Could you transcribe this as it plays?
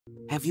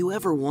Have you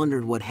ever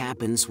wondered what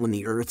happens when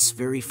the Earth's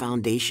very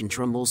foundation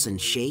trembles and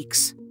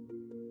shakes?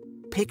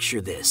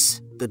 Picture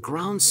this, the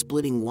ground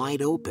splitting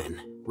wide open,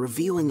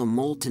 revealing a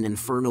molten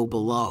inferno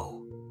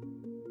below.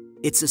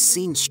 It's a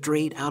scene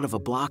straight out of a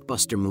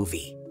blockbuster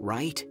movie,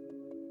 right?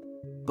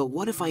 But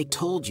what if I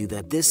told you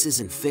that this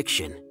isn't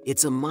fiction,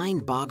 it's a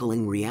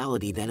mind-boggling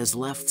reality that has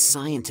left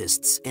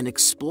scientists and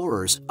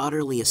explorers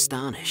utterly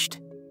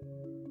astonished?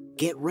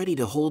 Get ready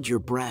to hold your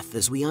breath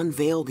as we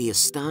unveil the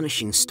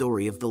astonishing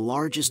story of the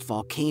largest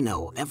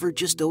volcano ever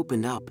just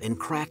opened up and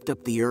cracked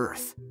up the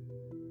Earth.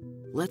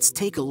 Let's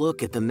take a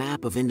look at the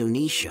map of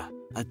Indonesia,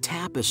 a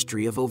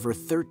tapestry of over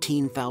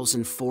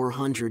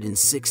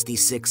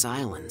 13,466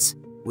 islands,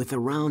 with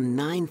around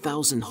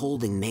 9,000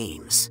 holding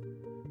names.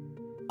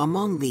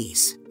 Among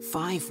these,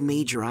 5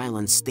 major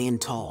islands stand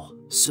tall: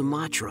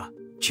 Sumatra,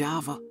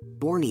 Java,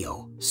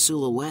 Borneo,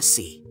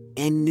 Sulawesi,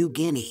 and New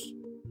Guinea.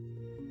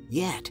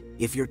 Yet,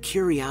 if your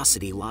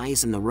curiosity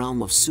lies in the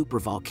realm of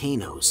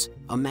supervolcanoes,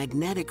 a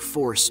magnetic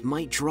force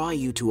might draw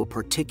you to a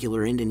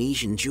particular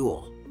Indonesian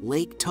jewel,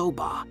 Lake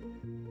Toba.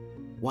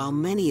 While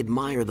many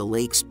admire the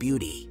lake's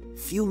beauty,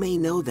 few may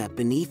know that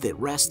beneath it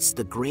rests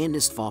the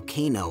grandest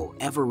volcano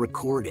ever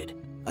recorded,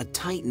 a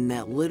titan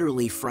that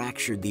literally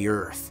fractured the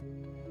Earth.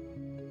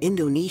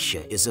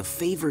 Indonesia is a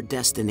favored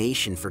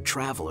destination for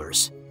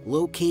travelers,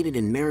 located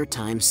in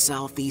maritime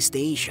Southeast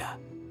Asia.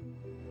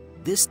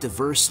 This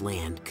diverse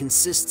land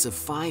consists of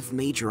 5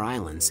 major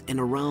islands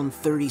and around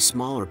 30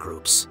 smaller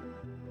groups.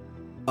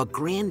 A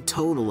grand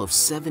total of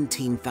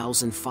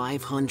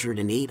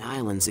 17,508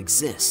 islands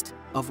exist,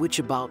 of which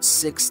about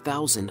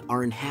 6,000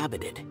 are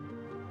inhabited.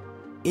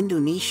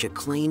 Indonesia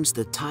claims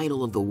the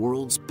title of the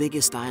world's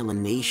biggest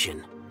island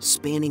nation,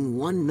 spanning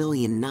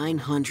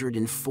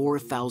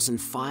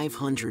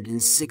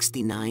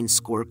 1,904,569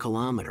 square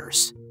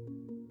kilometers.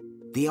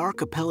 The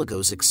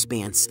archipelago's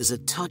expanse is a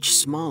touch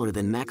smaller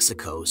than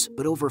Mexico's,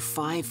 but over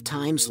 5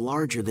 times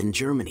larger than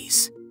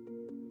Germany's.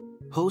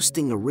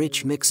 Hosting a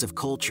rich mix of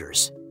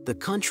cultures, the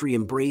country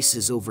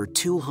embraces over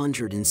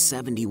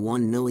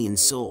 271 million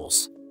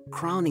souls,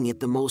 crowning it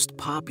the most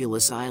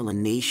populous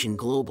island nation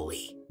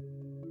globally.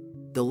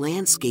 The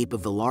landscape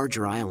of the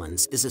larger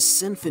islands is a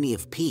symphony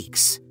of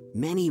peaks,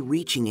 many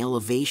reaching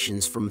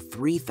elevations from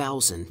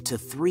 3,000 to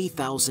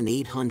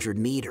 3,800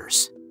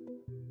 meters.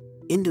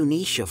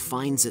 Indonesia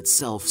finds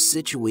itself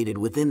situated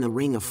within the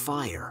Ring of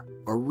Fire,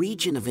 a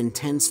region of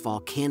intense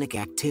volcanic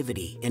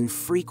activity and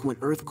frequent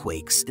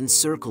earthquakes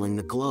encircling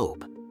the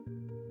globe.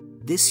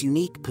 This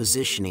unique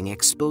positioning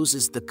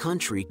exposes the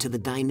country to the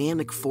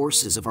dynamic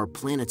forces of our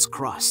planet's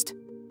crust.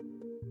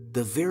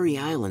 The very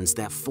islands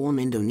that form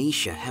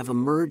Indonesia have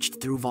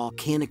emerged through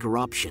volcanic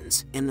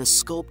eruptions and the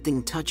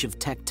sculpting touch of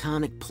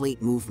tectonic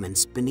plate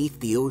movements beneath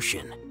the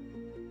ocean.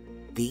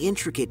 The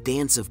intricate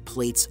dance of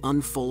plates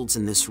unfolds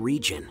in this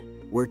region,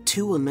 where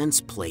 2 immense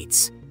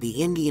plates, the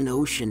Indian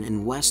Ocean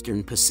and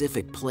Western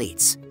Pacific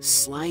plates,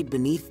 slide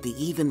beneath the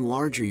even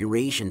larger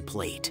Eurasian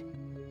plate.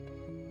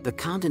 The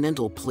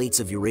continental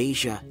plates of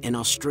Eurasia and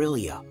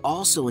Australia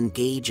also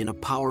engage in a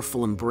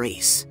powerful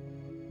embrace.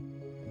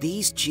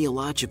 These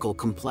geological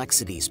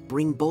complexities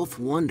bring both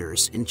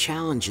wonders and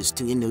challenges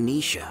to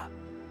Indonesia.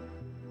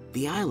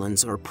 The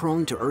islands are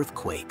prone to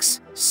earthquakes,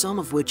 some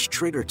of which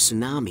trigger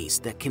tsunamis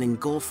that can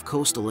engulf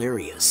coastal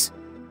areas.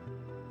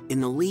 In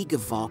the League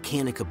of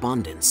Volcanic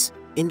Abundance,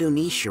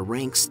 Indonesia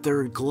ranks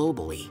 3rd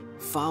globally,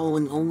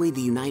 following only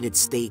the United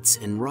States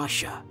and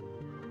Russia.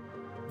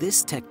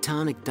 This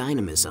tectonic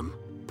dynamism,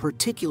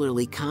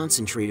 particularly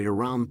concentrated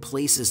around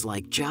places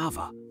like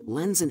Java,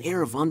 lends an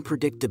air of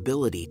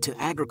unpredictability to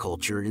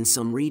agriculture in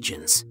some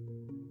regions.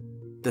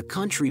 The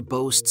country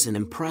boasts an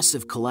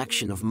impressive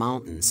collection of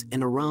mountains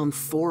and around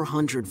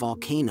 400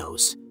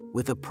 volcanoes,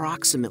 with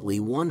approximately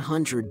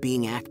 100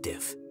 being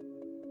active.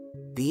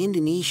 The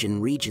Indonesian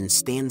region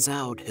stands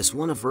out as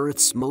one of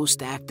Earth's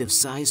most active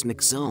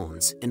seismic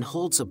zones and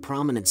holds a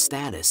prominent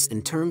status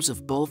in terms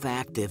of both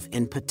active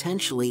and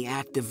potentially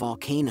active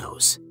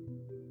volcanoes.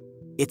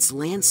 Its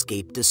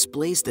landscape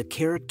displays the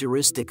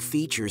characteristic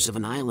features of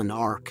an island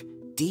arc,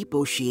 deep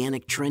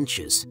oceanic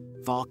trenches,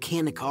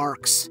 volcanic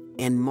arcs,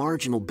 and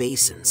marginal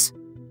basins.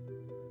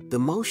 The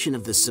motion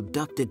of the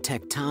subducted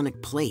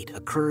tectonic plate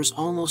occurs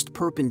almost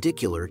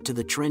perpendicular to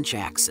the trench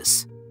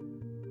axis.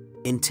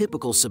 In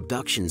typical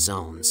subduction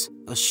zones,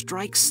 a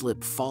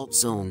strike-slip fault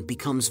zone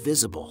becomes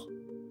visible.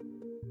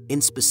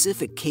 In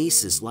specific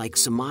cases like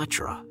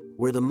Sumatra,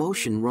 where the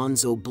motion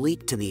runs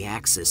oblique to the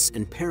axis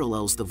and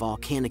parallels the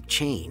volcanic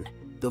chain,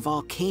 the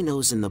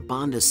volcanoes in the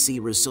Banda Sea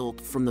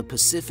result from the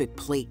Pacific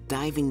plate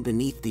diving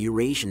beneath the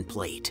Eurasian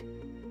plate.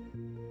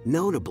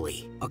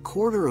 Notably, a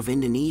quarter of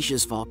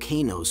Indonesia's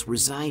volcanoes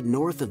reside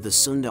north of the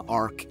Sunda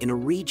Arc in a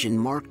region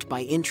marked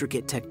by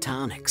intricate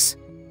tectonics.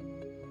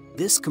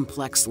 This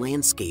complex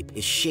landscape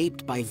is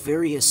shaped by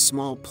various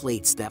small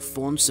plates that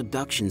form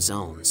subduction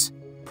zones,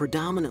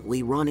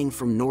 predominantly running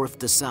from north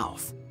to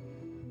south.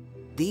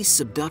 These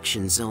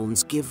subduction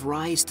zones give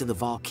rise to the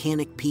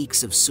volcanic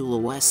peaks of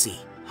Sulawesi,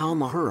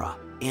 Halmahera,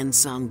 and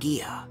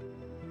Sangia.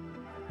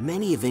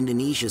 Many of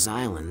Indonesia's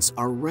islands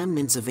are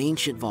remnants of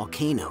ancient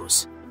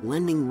volcanoes,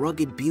 lending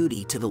rugged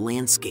beauty to the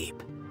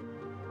landscape.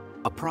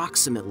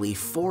 Approximately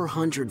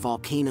 400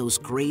 volcanoes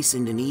grace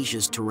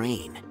Indonesia's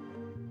terrain.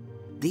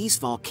 These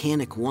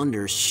volcanic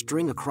wonders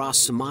string across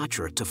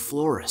Sumatra to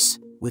Flores,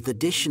 with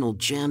additional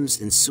gems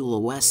in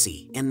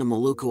Sulawesi and the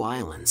Maluku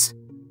Islands.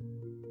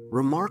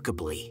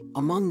 Remarkably,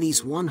 among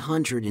these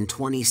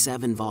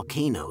 127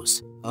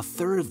 volcanoes, a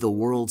third of the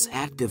world's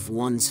active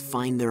ones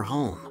find their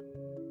home.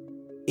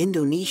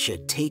 Indonesia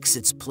takes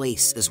its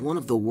place as one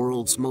of the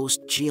world's most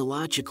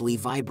geologically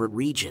vibrant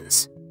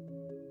regions.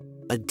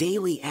 A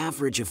daily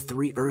average of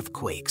 3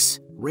 earthquakes,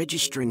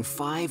 registering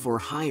 5 or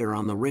higher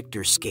on the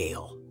Richter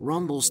scale,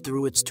 rumbles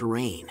through its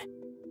terrain.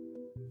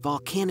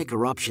 Volcanic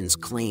eruptions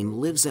claim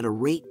lives at a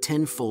rate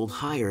tenfold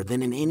higher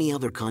than in any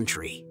other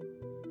country.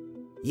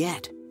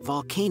 Yet,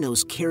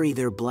 volcanoes carry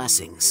their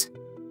blessings.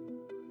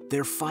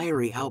 Their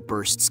fiery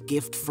outbursts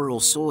gift fertile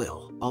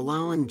soil,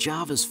 allowing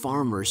Java's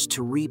farmers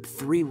to reap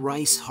 3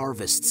 rice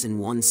harvests in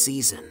one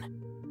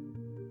season.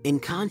 In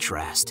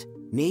contrast,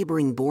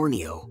 neighboring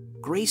Borneo,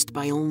 graced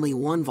by only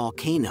 1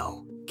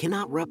 volcano,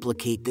 cannot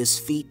replicate this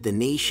feat. The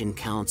nation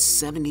counts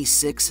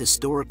 76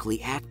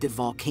 historically active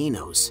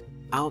volcanoes,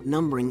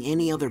 outnumbering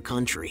any other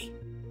country.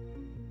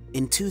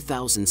 In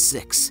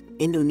 2006,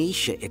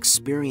 Indonesia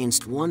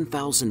experienced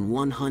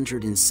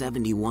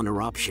 1,171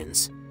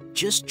 eruptions,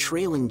 just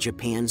trailing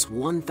Japan's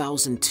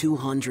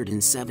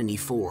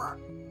 1,274.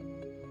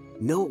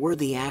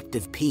 Noteworthy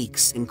active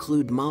peaks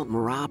include Mount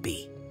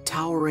Merapi,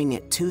 towering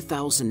at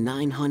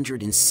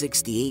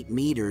 2,968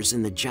 meters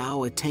in the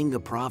Jawa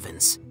Tengah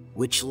province,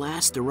 which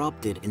last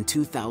erupted in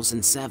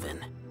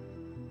 2007.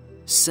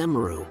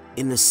 Semeru,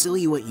 in the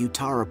Siluet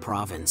Utara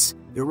province,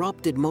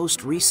 erupted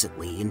most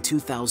recently in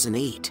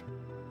 2008.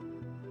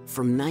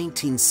 From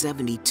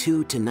 1972 to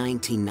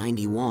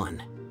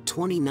 1991,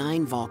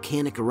 29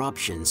 volcanic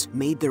eruptions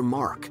made their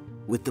mark,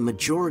 with the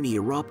majority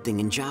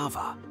erupting in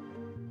Java.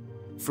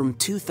 From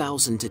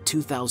 2000 to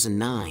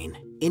 2009,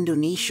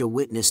 Indonesia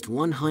witnessed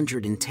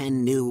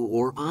 110 new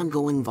or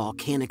ongoing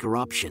volcanic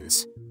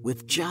eruptions,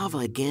 with Java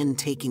again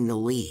taking the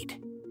lead.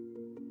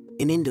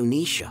 In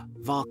Indonesia,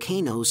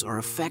 volcanoes are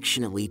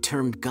affectionately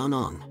termed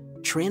gunung,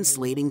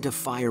 translating to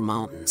fire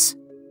mountains.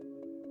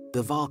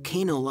 The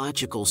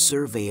Volcanological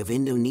Survey of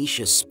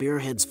Indonesia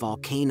spearheads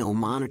volcano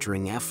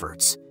monitoring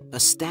efforts,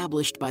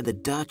 established by the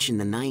Dutch in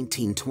the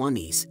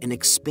 1920s and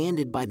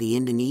expanded by the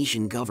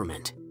Indonesian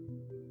government.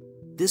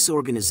 This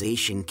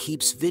organization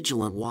keeps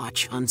vigilant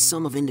watch on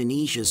some of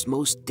Indonesia's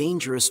most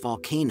dangerous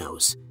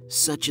volcanoes,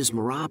 such as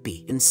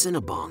Merapi and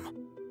Sinabung.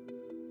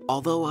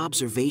 Although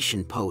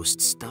observation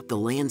posts dot the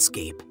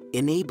landscape,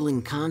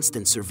 enabling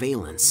constant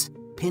surveillance,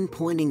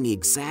 pinpointing the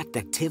exact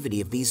activity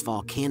of these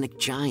volcanic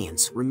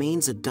giants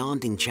remains a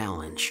daunting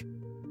challenge.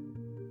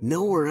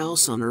 Nowhere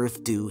else on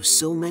Earth do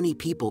so many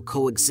people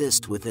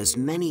coexist with as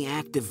many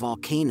active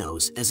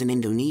volcanoes as in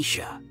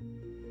Indonesia.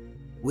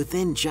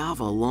 Within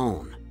Java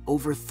alone,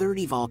 over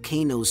 30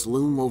 volcanoes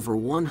loom over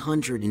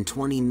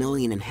 120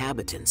 million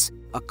inhabitants,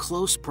 a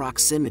close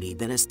proximity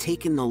that has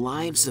taken the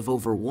lives of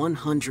over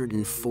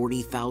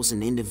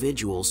 140,000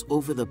 individuals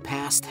over the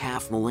past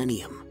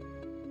half-millennium.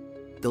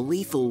 The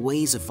lethal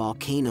ways of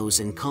volcanoes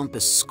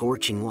encompass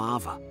scorching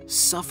lava,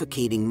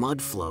 suffocating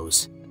mud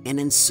flows, and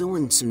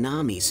ensuing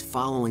tsunamis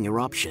following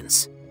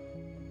eruptions.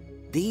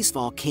 These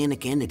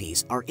volcanic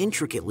entities are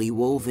intricately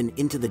woven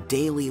into the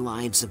daily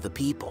lives of the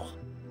people.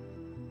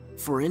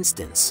 For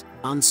instance,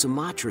 on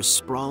Sumatra's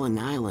sprawling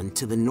island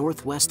to the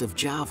northwest of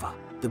Java,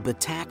 the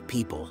Batak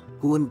people,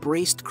 who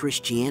embraced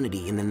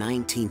Christianity in the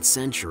 19th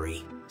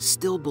century,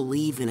 still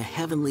believe in a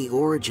heavenly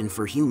origin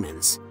for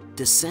humans,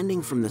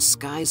 descending from the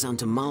skies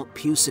onto Mount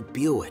Pusit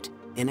Buit,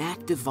 an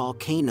active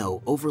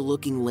volcano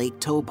overlooking Lake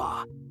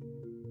Toba.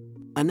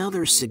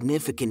 Another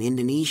significant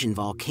Indonesian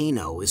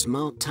volcano is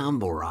Mount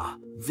Tambora,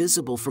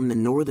 visible from the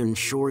northern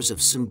shores of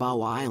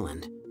Sumbawa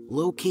Island,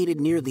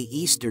 located near the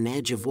eastern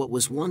edge of what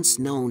was once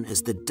known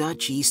as the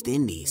Dutch East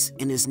Indies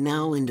and is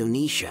now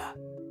Indonesia.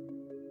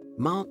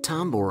 Mount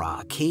Tambora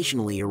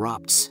occasionally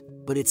erupts,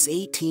 but its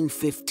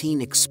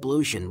 1815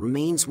 explosion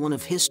remains one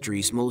of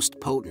history's most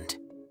potent.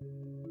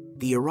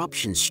 The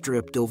eruption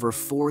stripped over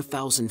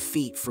 4,000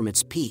 feet from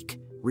its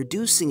peak,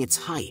 reducing its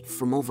height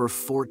from over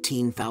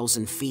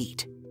 14,000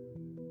 feet.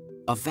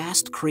 A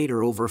vast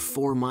crater over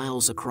 4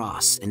 miles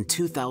across and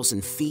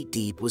 2,000 feet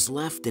deep was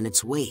left in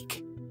its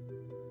wake.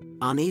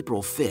 On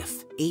April 5,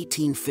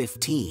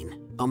 1815,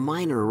 a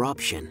minor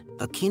eruption,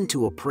 akin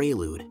to a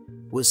prelude,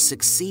 was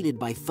succeeded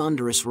by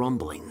thunderous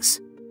rumblings.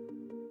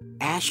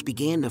 Ash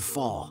began to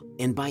fall,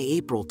 and by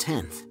April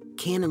 10,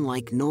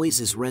 cannon-like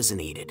noises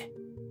resonated.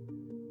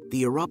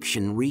 The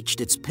eruption reached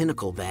its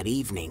pinnacle that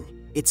evening,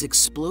 its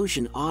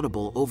explosion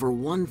audible over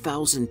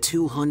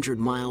 1,200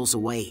 miles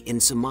away in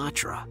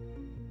Sumatra.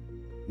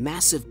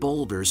 Massive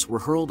boulders were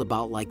hurled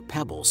about like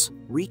pebbles,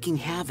 wreaking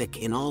havoc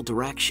in all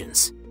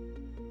directions.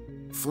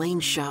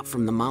 Flames shot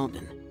from the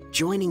mountain,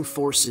 joining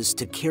forces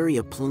to carry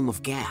a plume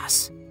of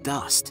gas,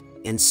 dust,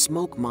 and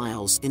smoke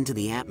miles into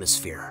the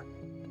atmosphere.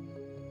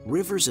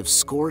 Rivers of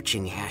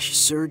scorching ash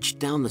surged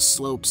down the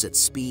slopes at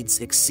speeds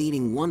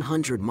exceeding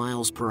 100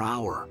 miles per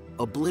hour,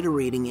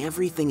 obliterating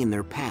everything in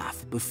their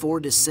path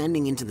before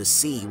descending into the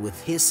sea with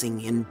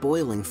hissing and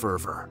boiling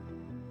fervor.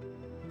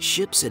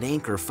 Ships at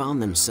anchor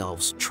found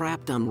themselves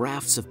trapped on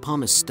rafts of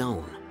pumice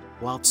stone,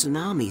 while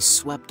tsunamis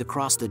swept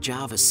across the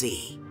Java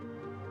Sea.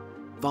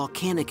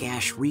 Volcanic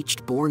ash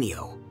reached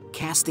Borneo,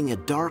 casting a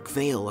dark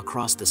veil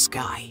across the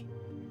sky.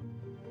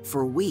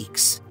 For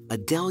weeks, a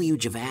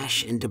deluge of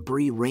ash and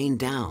debris rained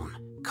down,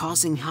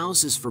 causing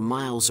houses for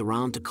miles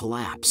around to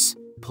collapse,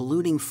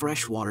 polluting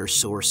freshwater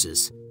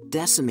sources,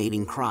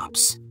 decimating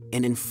crops,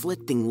 and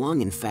inflicting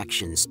lung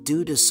infections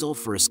due to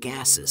sulfurous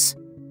gases.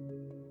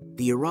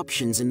 The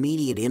eruption's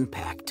immediate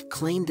impact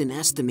claimed an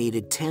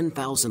estimated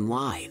 10,000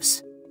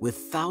 lives, with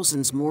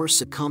thousands more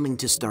succumbing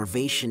to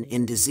starvation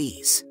and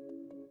disease.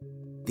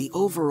 The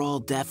overall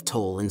death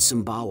toll in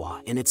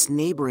Sumbawa and its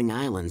neighboring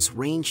islands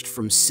ranged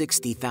from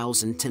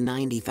 60,000 to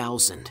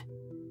 90,000.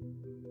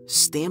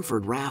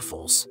 Stamford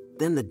Raffles,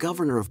 then the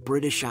governor of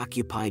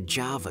British-occupied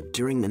Java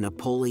during the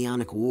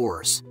Napoleonic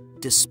Wars,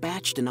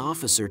 dispatched an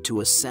officer to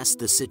assess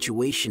the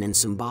situation in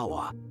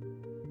Sumbawa.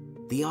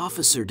 The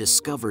officer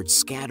discovered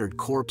scattered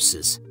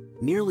corpses,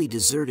 nearly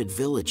deserted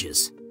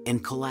villages,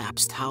 and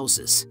collapsed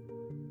houses.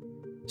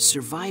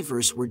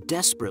 Survivors were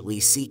desperately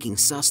seeking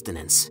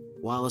sustenance,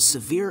 while a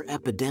severe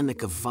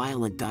epidemic of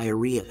violent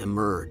diarrhea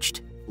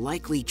emerged,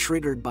 likely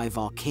triggered by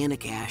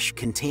volcanic ash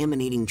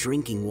contaminating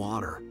drinking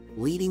water,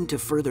 leading to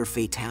further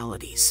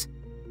fatalities.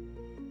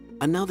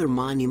 Another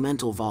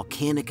monumental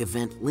volcanic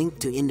event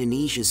linked to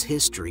Indonesia's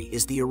history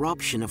is the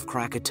eruption of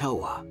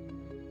Krakatoa.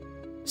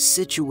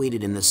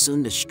 Situated in the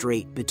Sunda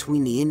Strait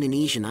between the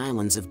Indonesian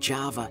islands of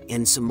Java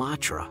and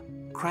Sumatra,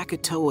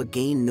 Krakatoa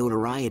gained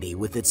notoriety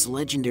with its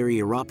legendary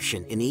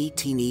eruption in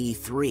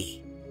 1883,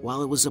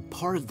 while it was a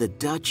part of the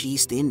Dutch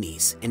East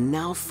Indies and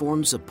now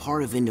forms a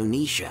part of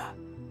Indonesia.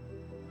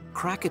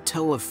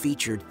 Krakatoa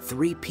featured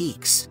 3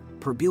 peaks: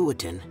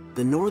 Perbuatan,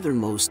 the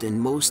northernmost and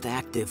most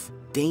active,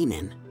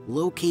 Danan,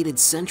 located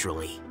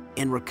centrally,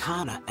 and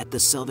Rakata at the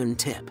southern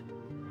tip.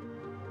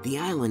 The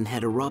island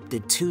had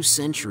erupted 2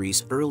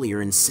 centuries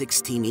earlier in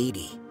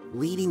 1680,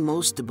 leading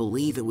most to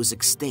believe it was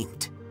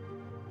extinct.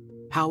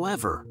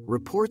 However,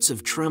 reports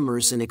of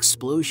tremors and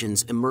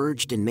explosions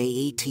emerged in May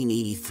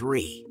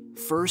 1883,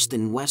 first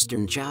in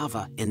western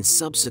Java and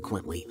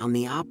subsequently on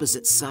the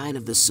opposite side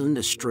of the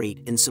Sunda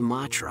Strait in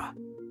Sumatra.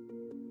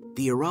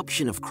 The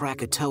eruption of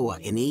Krakatoa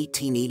in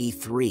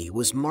 1883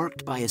 was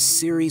marked by a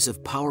series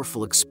of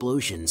powerful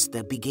explosions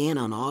that began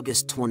on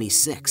August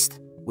 26,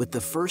 with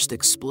the first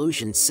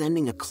explosion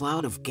sending a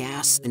cloud of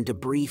gas and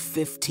debris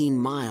 15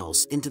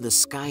 miles into the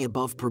sky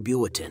above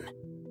Perbuatan.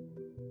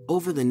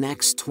 Over the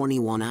next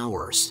 21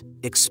 hours,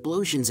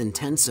 explosions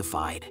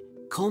intensified,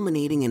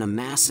 culminating in a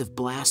massive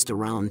blast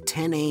around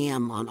 10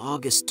 a.m. on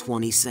August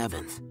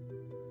 27.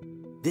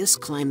 This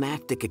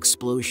climactic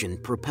explosion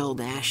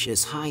propelled ash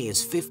as high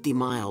as 50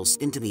 miles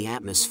into the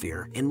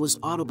atmosphere and was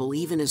audible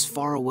even as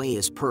far away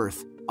as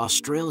Perth,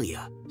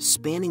 Australia,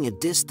 spanning a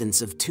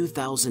distance of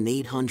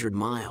 2,800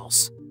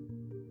 miles.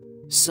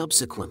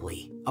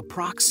 Subsequently,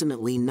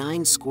 approximately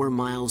 9 square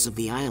miles of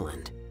the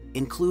island,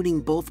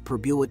 including both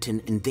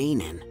Perbuatan and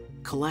Danan,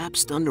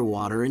 collapsed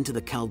underwater into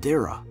the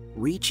caldera,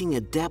 reaching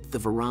a depth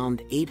of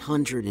around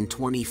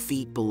 820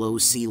 feet below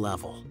sea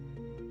level.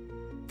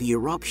 The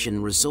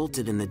eruption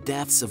resulted in the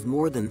deaths of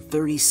more than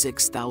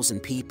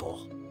 36,000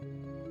 people.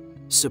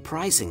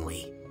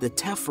 Surprisingly, the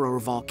tephra, or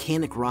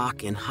volcanic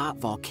rock, and hot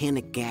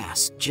volcanic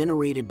gas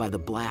generated by the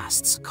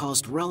blasts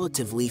caused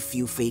relatively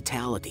few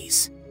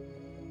fatalities.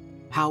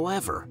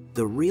 However,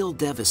 the real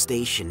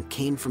devastation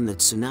came from the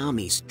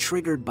tsunamis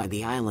triggered by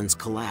the island's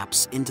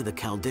collapse into the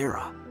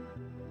caldera.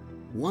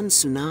 One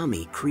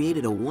tsunami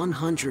created a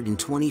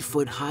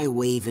 120-foot high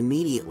wave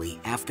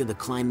immediately after the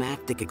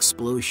climactic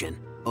explosion,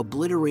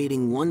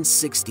 obliterating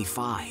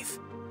 165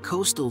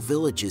 coastal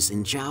villages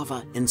in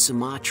Java and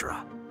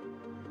Sumatra.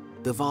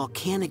 The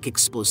Volcanic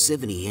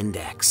Explosivity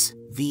Index,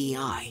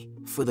 VEI,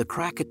 for the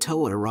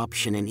Krakatoa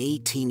eruption in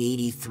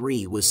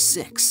 1883 was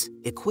 6,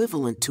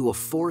 equivalent to a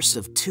force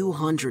of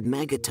 200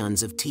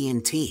 megatons of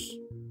TNT.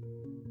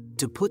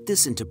 To put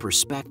this into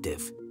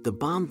perspective, the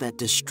bomb that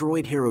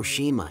destroyed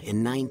Hiroshima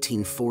in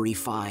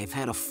 1945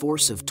 had a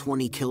force of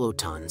 20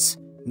 kilotons,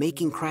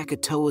 making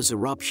Krakatoa's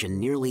eruption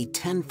nearly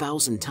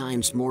 10,000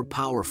 times more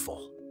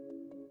powerful.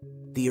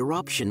 The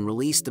eruption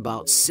released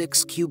about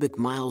 6 cubic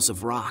miles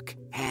of rock,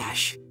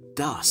 ash,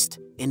 dust,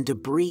 and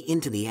debris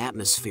into the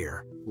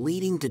atmosphere,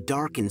 leading to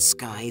darkened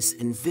skies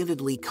and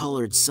vividly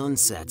colored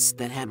sunsets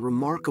that had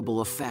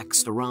remarkable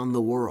effects around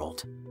the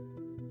world.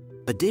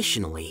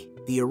 Additionally,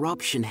 the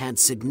eruption had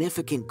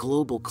significant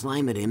global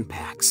climate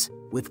impacts,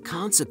 with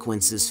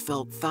consequences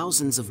felt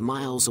thousands of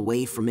miles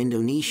away from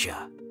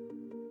Indonesia.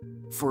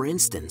 For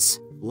instance,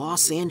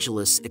 Los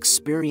Angeles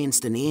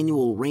experienced an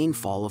annual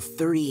rainfall of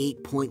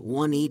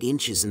 38.18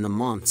 inches in the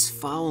months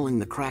following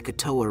the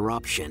Krakatoa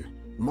eruption,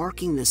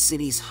 marking the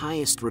city's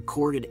highest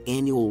recorded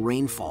annual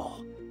rainfall.